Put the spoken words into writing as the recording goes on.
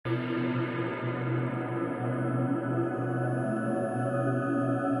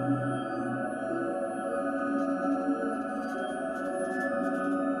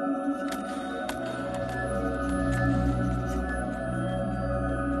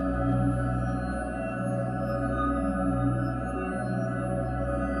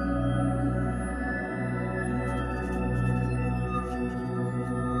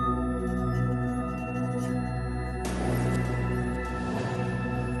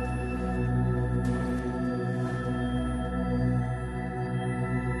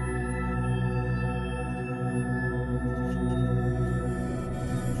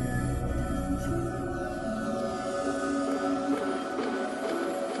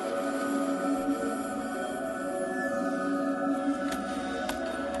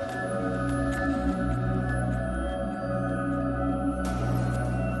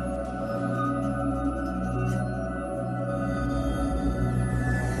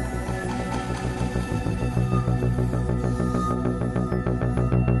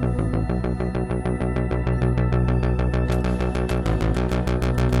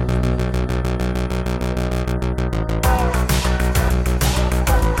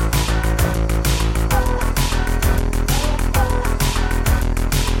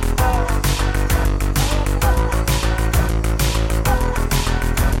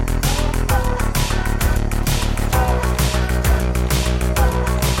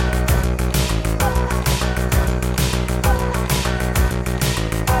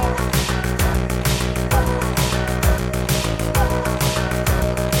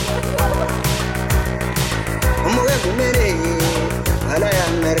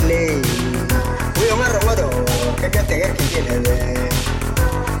merle uyo marrodo que te que tiene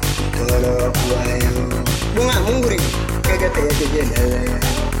todo lo guayo bunga munguri que te tiene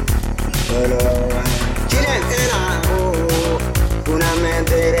todo lo chile era una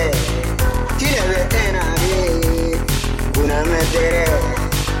mentere chile vetena una mentere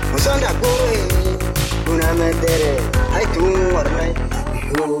musonda koi una mentere ai tu ornai